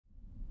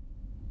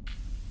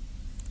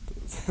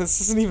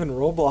This isn't even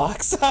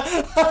Roblox.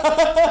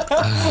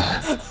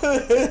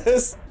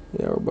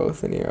 Yeah, we're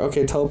both in here.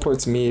 Okay,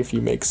 teleports me if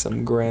you make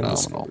some grand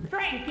discovery.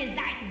 Frank, is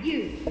that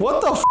you?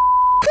 What the f?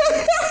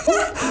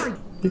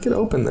 You can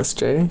open this,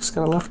 Jay. Just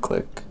gotta left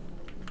click.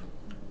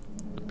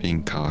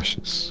 Being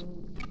cautious.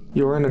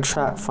 You're in a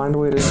trap. Find a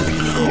way to escape.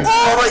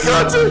 Oh my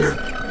god, Jay!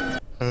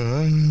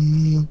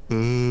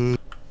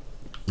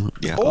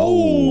 Yeah.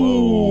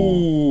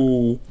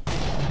 Oh!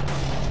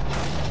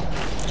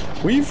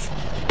 We've...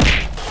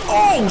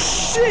 Oh,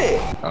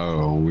 shit!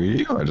 Oh,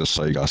 I just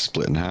saw you got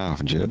split in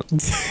half, Jed.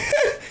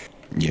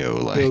 Yo,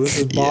 like... Yo, this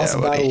is boss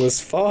battle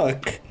as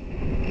fuck.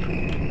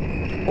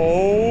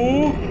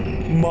 Oh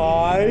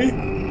my...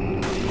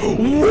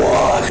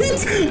 What?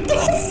 The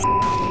f...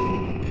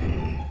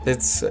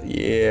 It's,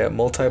 yeah,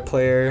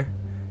 multiplayer.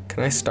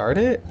 Can I start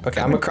it?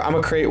 Okay, I'm a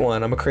create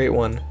one.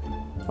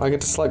 Oh, I get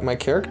to select my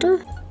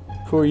character?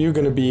 Who are you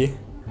gonna be?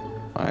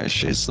 My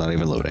shit's not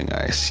even loading.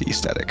 I see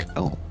static.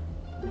 Oh,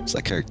 it's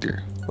that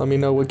character. Let me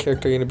know what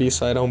character you're gonna be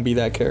so I don't be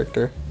that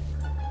character.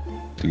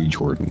 Be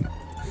Jordan.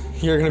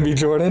 You're gonna be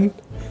Jordan?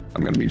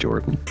 I'm gonna be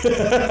Jordan.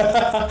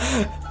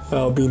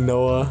 I'll be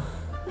Noah,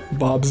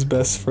 Bob's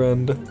best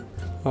friend.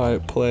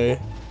 Alright, play.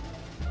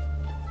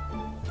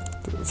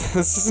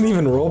 This isn't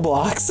even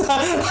Roblox.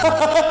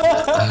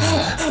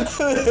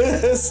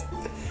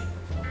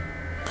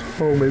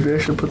 Oh, maybe I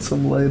should put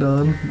some light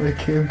on. My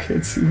cam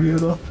can't see me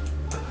at all.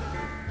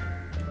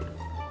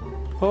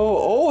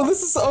 Oh,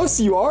 this is, oh,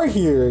 so you are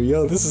here.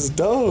 Yo, this is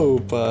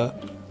dope.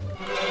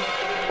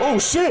 Oh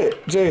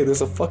shit, Jay,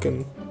 there's a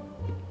fucking,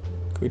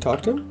 can we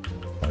talk to him?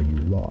 Are you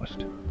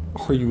lost?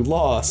 Are you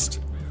lost?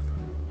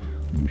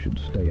 You should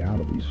stay out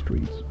of these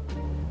streets.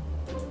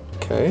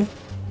 Okay.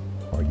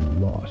 Are you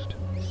lost?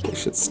 You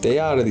should stay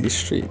out of these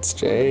streets,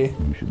 Jay.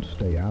 You should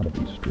stay out of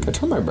these streets. Can I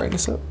turn my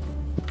brightness up?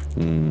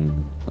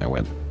 I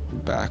went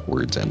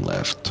backwards and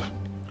left.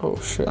 Oh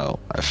shit. Oh,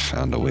 I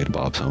found a way to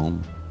Bob's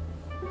home.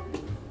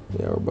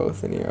 Yeah, we're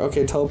both in here.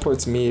 Okay,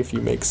 teleports me if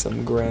you make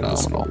some grand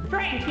discovery.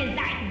 Frank, is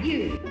that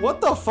you?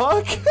 What the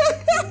fuck?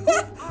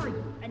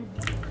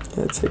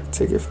 Yeah,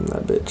 take it from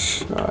that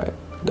bitch. Alright.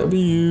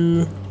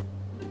 W.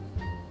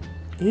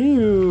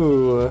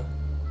 Ew.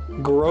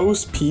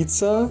 Gross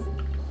pizza?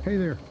 Hey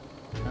there.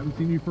 Haven't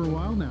seen you for a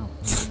while now.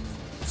 This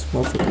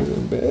motherfucker's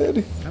in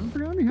bed. Haven't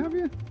forgotten me, have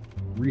you?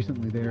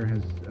 Recently there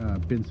has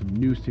been some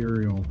new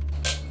cereal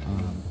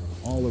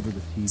all over the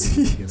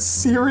TV.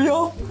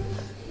 Cereal?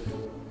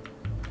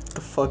 What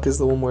the fuck is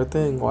the one more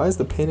thing? Why is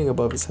the painting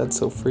above his head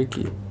so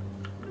freaky?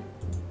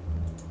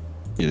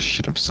 He just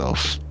shit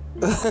himself.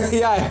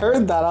 Yeah, I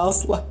heard that. I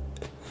was like...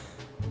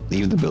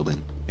 Leave the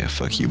building. Yeah,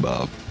 fuck you,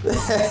 Bob. Will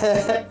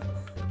that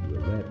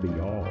be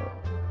all?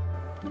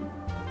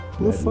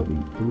 Who the That fuck? would be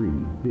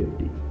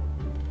 $3.50.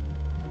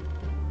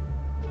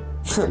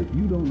 If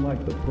you don't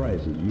like the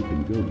prices, you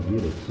can go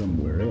get it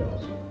somewhere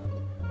else.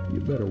 You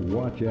better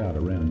watch out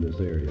around this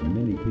area.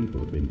 Many people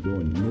have been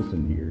going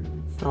missing here.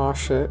 Oh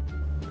shit.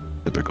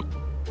 Typical.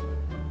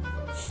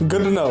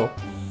 Good to know.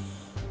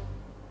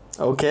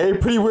 Okay,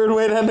 pretty weird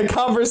way to end a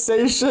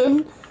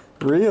conversation.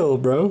 Real,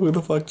 bro. Who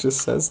the fuck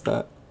just says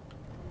that?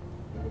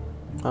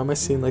 Why am I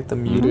seeing like the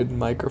muted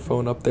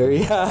microphone up there?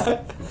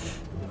 Yeah.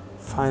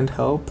 Find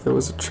help. There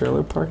was a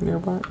trailer park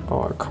nearby.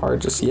 Oh, our car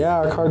just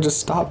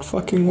stopped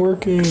fucking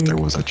working. If there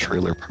was a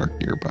trailer park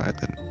nearby,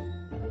 then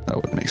that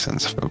would make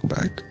sense if I go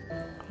back.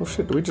 Oh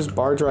shit, do we just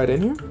barge right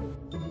in here?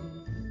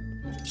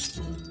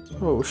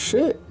 Oh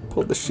shit,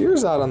 pulled the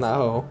shears out on that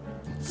hoe.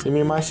 See me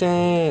in my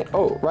shame.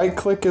 Oh, right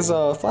click is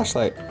a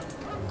flashlight.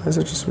 Why is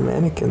there just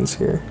mannequins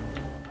here?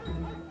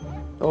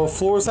 Oh,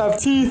 floors have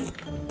teeth.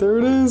 There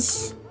it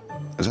is.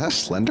 Is that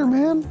Slender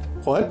Man?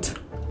 What?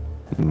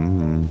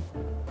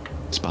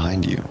 It's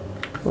behind you.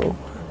 Oh.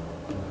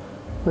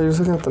 Wait, you're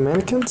looking at the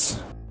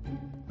mannequins?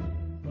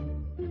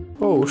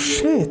 Oh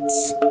shit.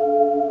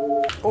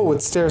 Oh,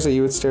 it stares at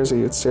you, it stares at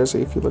you, it stares at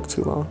you if you look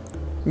too long.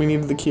 We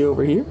needed the key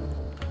over here.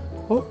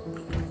 Oh.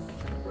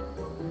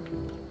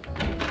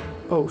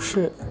 Oh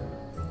shit.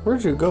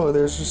 Where'd you go?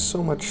 There's just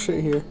so much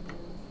shit here.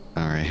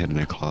 Alright, hid in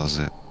a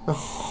closet.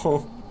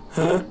 Oh.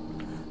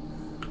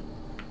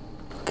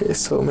 Okay,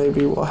 so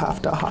maybe we'll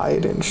have to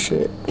hide and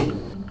shit.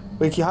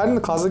 Wait, can you hide in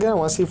the closet again? I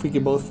want to see if we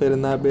can both fit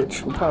in that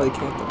bitch. We probably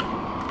can't though.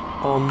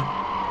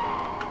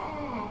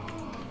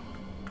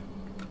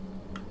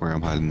 Where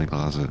I'm hiding in the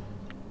closet.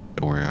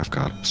 Don't worry, I've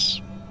got us.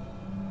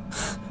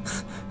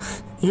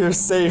 You're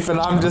safe, and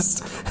I'm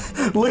just...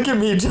 Look at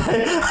me, Jay.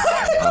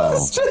 I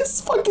was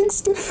just fucking...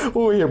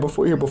 Oh, here,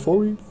 before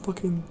we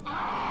fucking...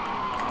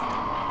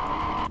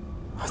 I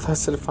thought I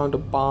said I found a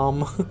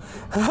bomb.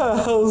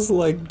 I was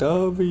like,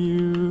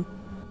 W.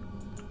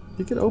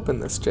 You can open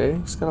this, Jay.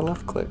 Just gotta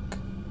left click.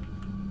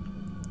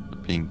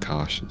 Being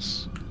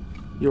cautious.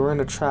 You're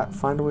in a trap.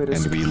 Find a way to...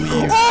 And we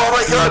leave. Oh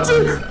my god,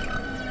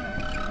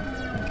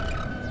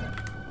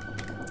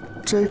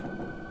 Jay!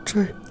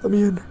 Jay, let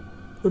me in.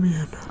 Let me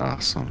in.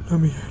 Awesome. Let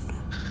me in.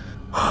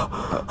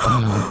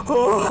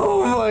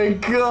 Oh my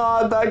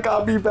god, that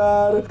got me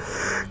bad.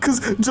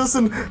 Cause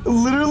Justin,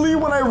 literally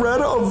when I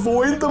read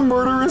avoid the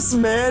murderous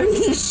man,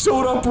 he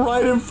showed up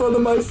right in front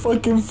of my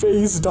fucking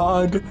face,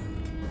 dog.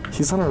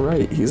 He's on our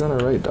right. He's on our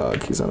right,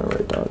 dog. He's on our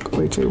right, dog.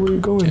 Wait, Jay, where are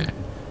you going? Yeah.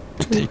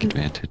 Take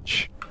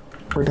advantage.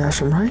 We're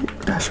dashing right.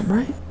 We're dashing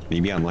right.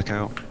 Maybe on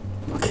lookout.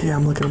 Okay, yeah,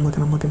 I'm looking up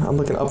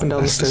and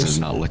down the stairs. This is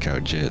not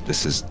lookout, Jit.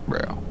 This is,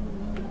 bro.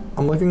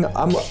 I'm looking.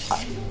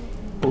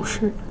 Oh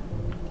shit.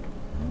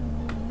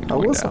 I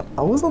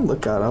was on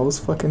lookout. I was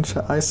fucking.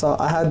 I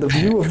had the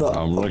view of the.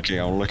 I'm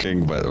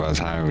looking, but by the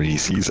time he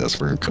sees us,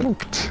 we're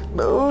cooked.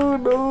 No,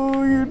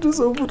 you're just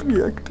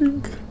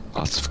overreacting.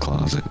 Lots of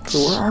closets. So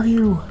where are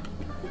you,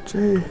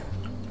 Jay?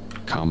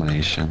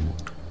 Combination.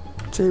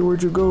 Jay,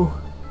 where'd you go?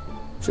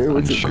 Jay,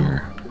 where'd you go?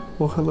 Unsure.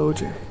 Well, hello,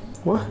 Jay.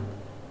 What?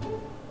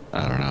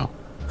 I don't know.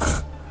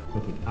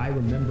 Look, if I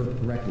remember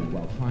correctly,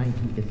 while trying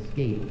to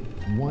escape,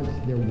 once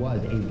there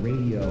was a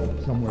radio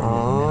somewhere in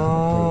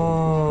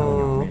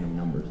this random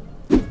numbers.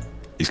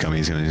 He's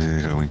coming.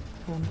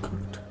 I'm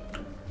cooked.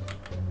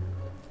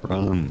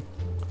 Run.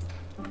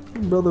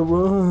 Brother,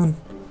 run.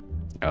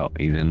 Oh,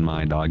 he's in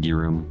my doggy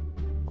room.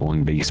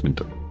 Going basement.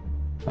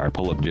 Alright,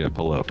 pull up, Jit,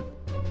 pull up.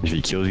 If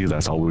he kills you,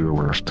 that's all we were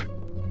worth.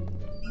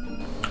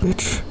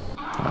 Bitch.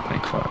 I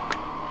think fuck.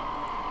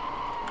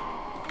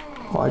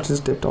 Oh, I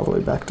just dipped all the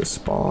way back to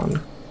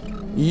spawn.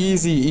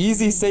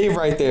 Easy save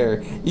right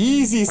there.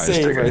 Easy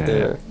save right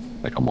there.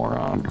 Like a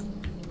moron.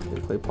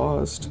 Gameplay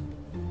paused.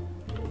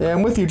 Yeah,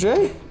 I'm with you,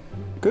 Jay.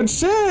 Good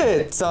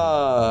shit.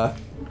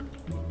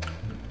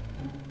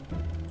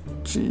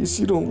 Jeez,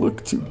 you don't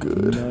look too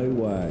good. No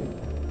way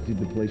did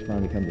the police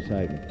finally come to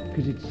save me.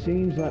 Because it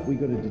seems like we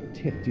got a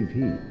detective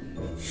here.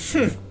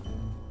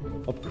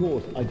 Of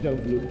course, I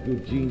don't look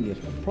good genius,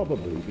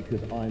 probably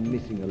because I'm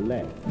missing a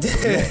leg. Not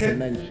to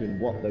mention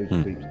what those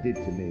creeps did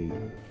to me.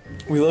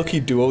 We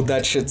low-key duoed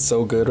that shit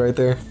so good right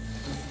there.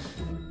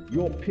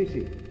 Your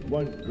pity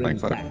won't bring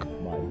back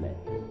my leg.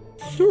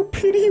 Your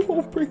pity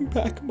won't bring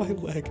back my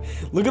leg.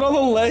 Look at all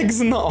the legs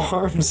and the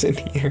arms in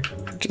here.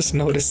 Just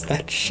noticed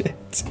that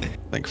shit.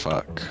 Think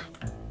fuck.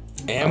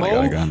 Ammo? Oh, I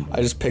got a gun.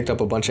 I just picked up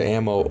a bunch of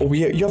ammo. Oh,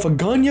 yeah, you have a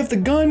gun? You have the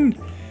gun?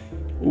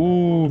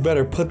 Ooh,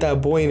 better put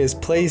that boy in his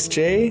place,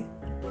 Jay.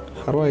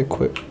 How do I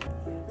equip?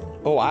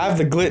 Oh, I have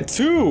the glit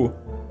too.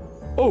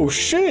 Oh,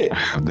 shit. I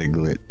have the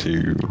glit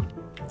too.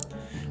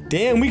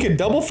 Damn, we could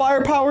double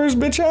firepower his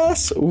bitch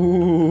ass?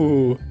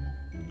 Ooh.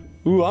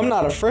 Ooh, I'm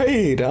not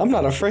afraid. I'm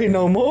not afraid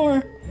no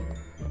more.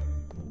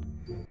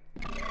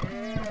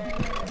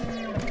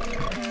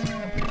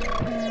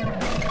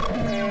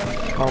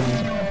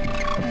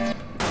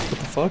 What the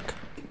fuck?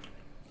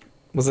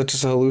 Was that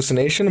just a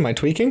hallucination? Am I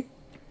tweaking?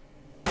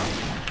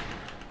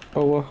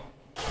 Oh,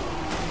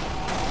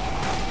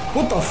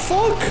 what the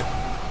fuck?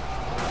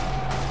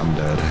 I'm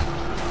dead.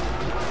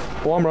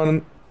 Oh, I'm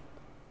running.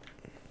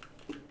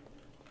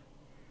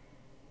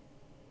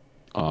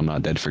 Oh, I'm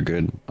not dead for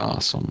good.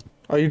 Awesome.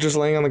 Are you just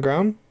laying on the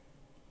ground?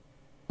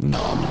 No,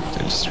 I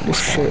just Oh,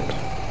 shit.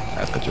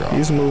 at the drop.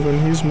 He's moving.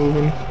 He's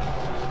moving.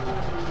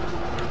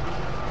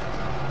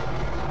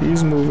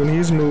 He's moving.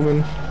 He's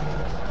moving.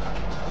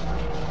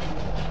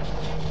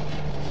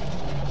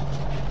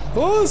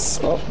 Boss!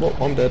 Oh, well,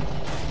 I'm dead.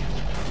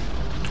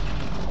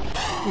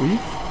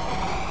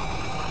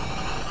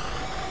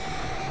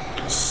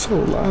 So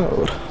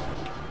loud.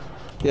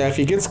 Yeah, if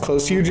he gets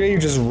close to you, Jay, you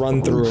just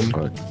run through him.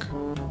 Fuck.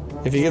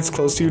 If he gets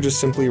close to you, just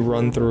simply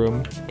run through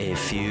him. A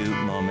few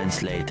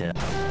moments later.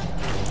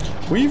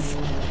 We've...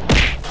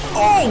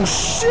 Oh,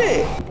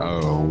 shit!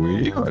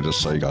 Oh, I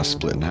just saw you got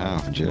split in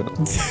half, Jit.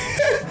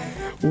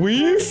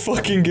 We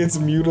fucking gets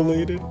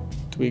mutilated.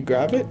 Do we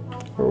grab it?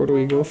 Or do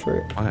we go for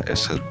it? What? It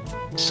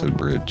said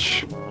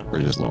bridge.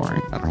 Bridge is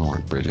lowering. I don't know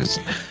where bridge is.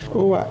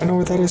 Oh, I know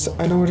where that is.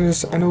 I know where it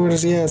is. I know where it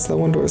is. Yeah, it's that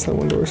one door. It's that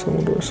one door. It's that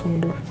one door. It's that one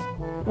door.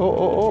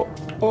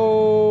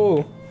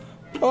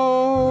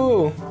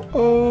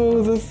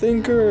 Oh, the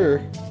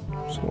thinker.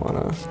 Just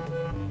wanna...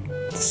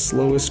 The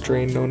slowest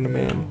train known to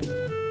man.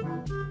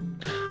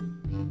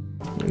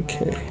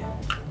 Okay.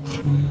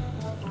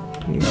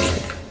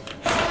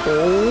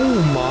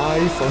 Oh my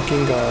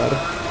fucking god.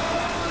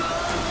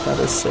 That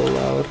is so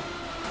loud.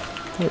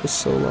 That is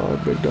so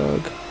loud, big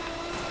dog.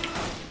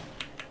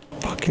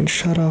 Fucking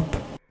shut up.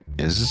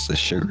 Is this the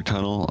sugar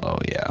tunnel? Oh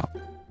yeah.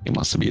 He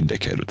wants to be a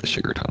dickhead with the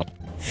sugar tunnel.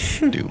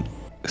 Dude,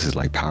 this is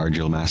like Power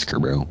Drill Massacre,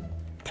 bro.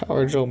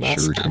 Power Drill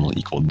Massacre. Sugar tunnel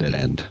equal dead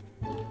end.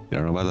 You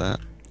don't know about that?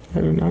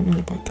 I do not know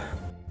about that.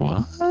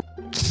 What?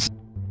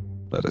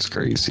 That is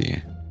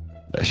crazy.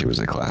 That shit was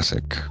a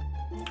classic.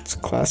 It's a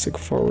classic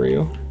for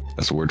real.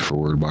 That's word for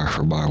word, bar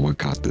for bar. What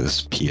got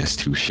this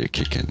PS2 shit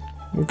kicking?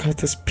 We got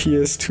this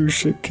PS2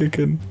 shit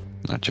kicking.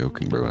 Not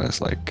joking, bro.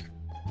 That's like,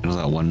 you know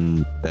that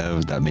one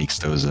dev that makes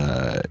those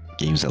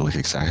games that look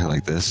exactly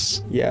like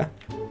this? Yeah.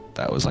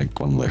 That was like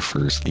one of their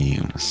first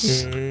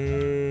games.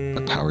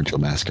 The Power Drill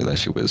Massacre. That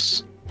shit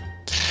was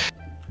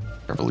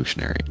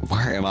revolutionary.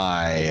 Where am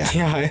I?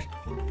 Yeah, I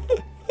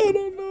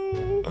don't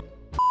know.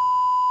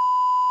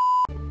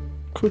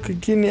 Quick,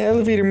 get in the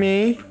elevator,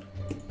 man.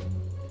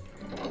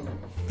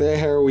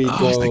 There we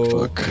go. Thank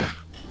fuck.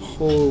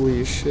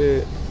 Holy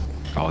shit.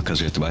 All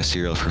because we have to buy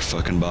cereal for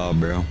fucking Bob,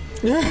 bro.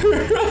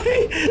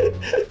 Right?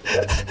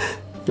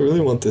 I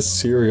really want this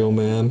cereal,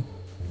 man.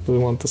 I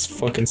really want this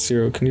fucking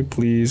cereal. Can you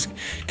please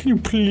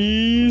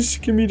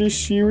give me this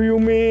cereal,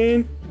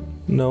 man?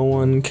 No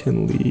one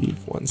can leave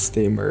once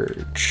they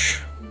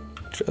merge.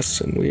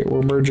 Justin,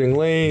 we're merging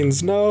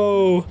lanes.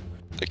 No.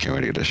 I can't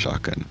wait to get a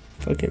shotgun.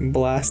 Fucking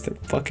blast their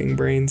fucking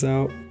brains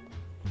out.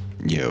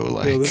 Yo,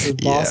 like, Yo, this is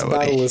boss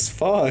battle as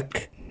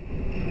fuck.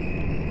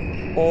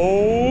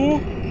 Oh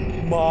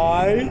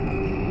my.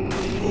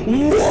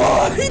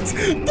 What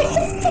the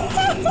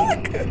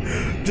fuck?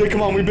 Jay,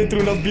 come on, we've been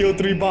through enough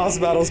BO3 boss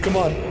battles, come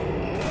on.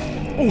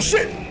 Oh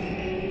shit!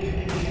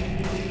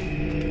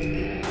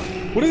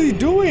 What is he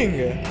doing?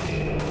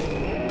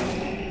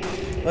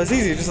 That's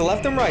easy, just a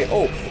left and right.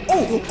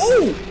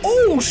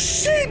 Oh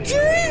shit,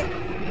 Jay!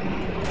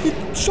 He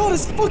shot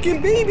his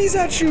fucking babies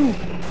at you!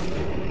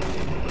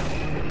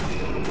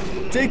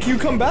 Jake, you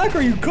come back or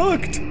are you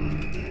cooked?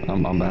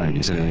 I'm back.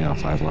 You said he only got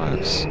 5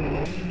 lives.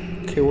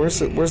 Okay, where's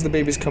the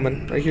babies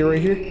coming? Right here,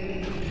 right here?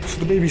 Shoot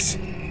the babies.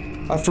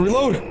 I have to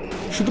reload.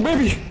 Shoot the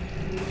baby.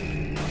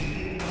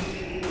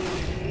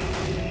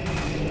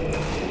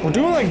 We're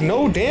doing like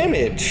no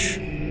damage.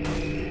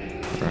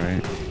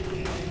 Right.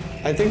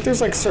 I think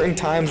there's like certain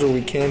times where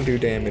we can do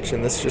damage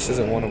and this just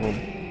isn't one of them.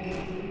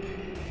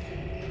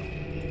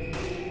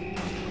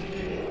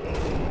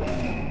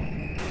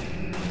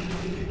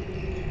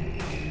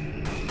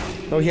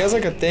 No, he has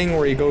like a thing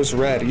where he goes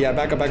red. Yeah,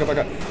 back up.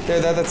 There,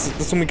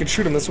 that's when we can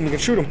shoot him. That's when we can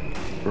shoot him.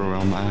 Bro,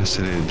 I'm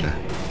acided.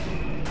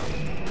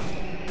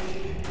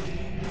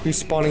 He's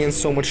spawning in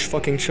so much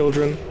fucking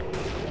children.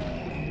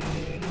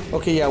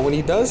 Okay, yeah, when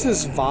he does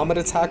his vomit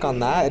attack on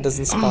that, it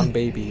doesn't spawn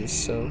babies,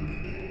 so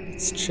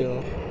it's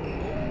chill.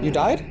 You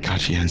died? God,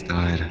 she has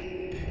died.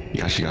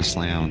 Yeah, she got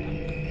slammed.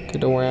 Okay,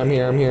 don't worry, I'm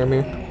here.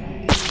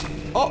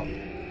 Oh!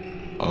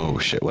 Oh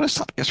shit, what is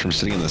stopping us from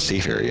sitting in the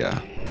safe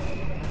area?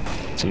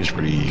 Seems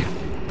pretty...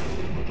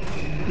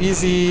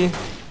 Easy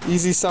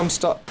some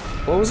stuff.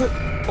 What was it?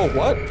 Oh,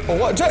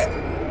 what? Jay!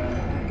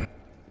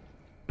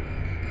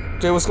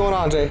 Jay, what's going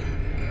on, Jay?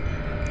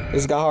 It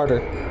just got harder.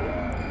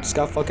 Just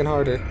got fucking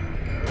harder.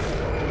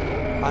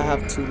 I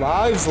have 2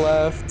 lives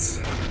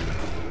left.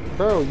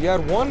 Bro, you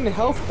had 1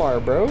 health bar,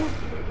 bro.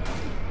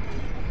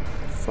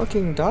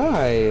 Fucking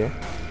die.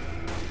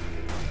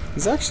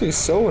 He's actually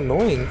so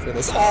annoying for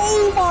this.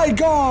 Oh my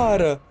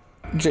god!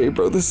 Jay,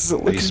 bro, this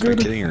isn't looking good. Are you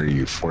spectating or are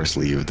you force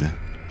leaved?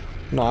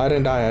 No, I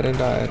didn't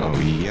die. Oh,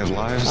 you have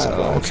lives? I have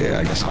Oh, lives, okay, yeah.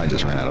 I guess I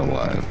just ran out of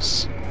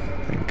lives.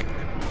 I think.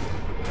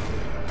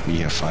 We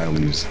have 5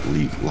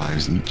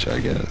 lives each, I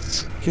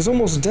guess. He's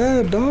almost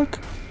dead, dog.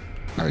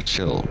 Alright,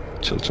 chill.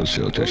 Chill.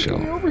 Get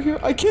me over here.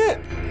 I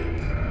can't.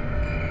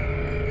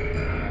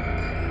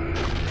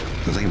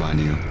 There's thing behind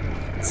you.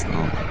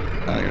 Oh,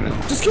 I don't know.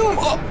 Just kill him.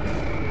 Oh!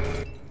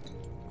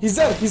 He's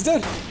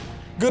dead.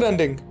 Good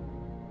ending.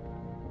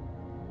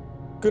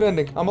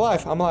 I'm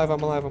alive.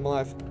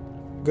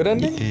 Good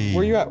ending? Yay.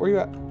 Where you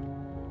at?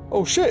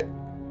 Oh shit.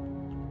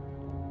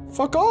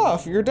 Fuck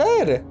off. You're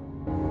dead.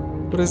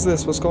 What is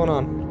this? What's going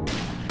on?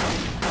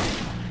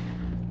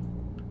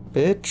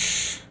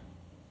 Bitch.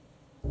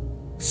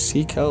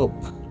 Seek help.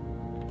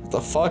 What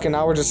the fuck? And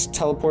now we're just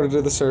teleported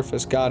to the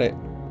surface. Got it.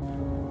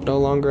 No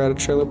longer at a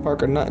trailer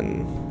park or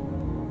nothing.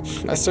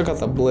 I still got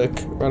the blick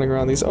running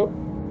around these. Oh.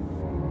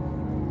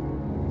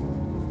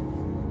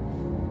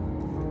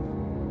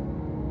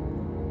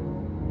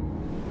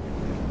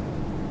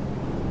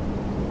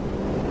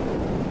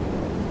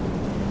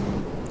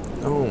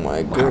 Oh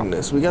my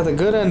goodness. We got the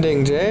good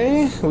ending,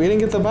 Jay. We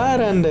didn't get the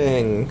bad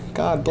ending.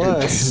 God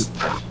bless.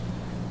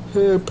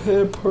 Hip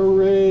hip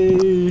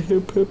hooray.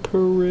 Hip hip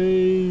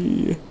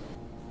hooray.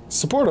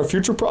 Support our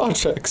future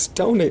projects.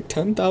 Donate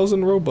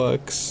 10,000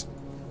 Robux.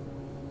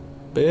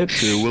 Bitch.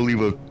 Okay, we'll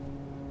leave a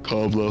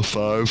Comlo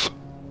 5.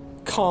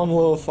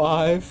 Comlo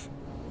 5.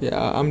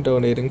 Yeah, I'm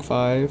donating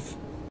 5.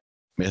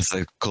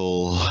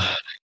 Mythical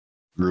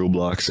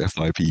Roblox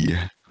FIP.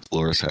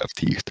 Floors have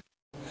teeth.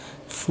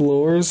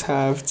 Floors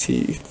have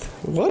teeth.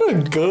 What a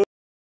good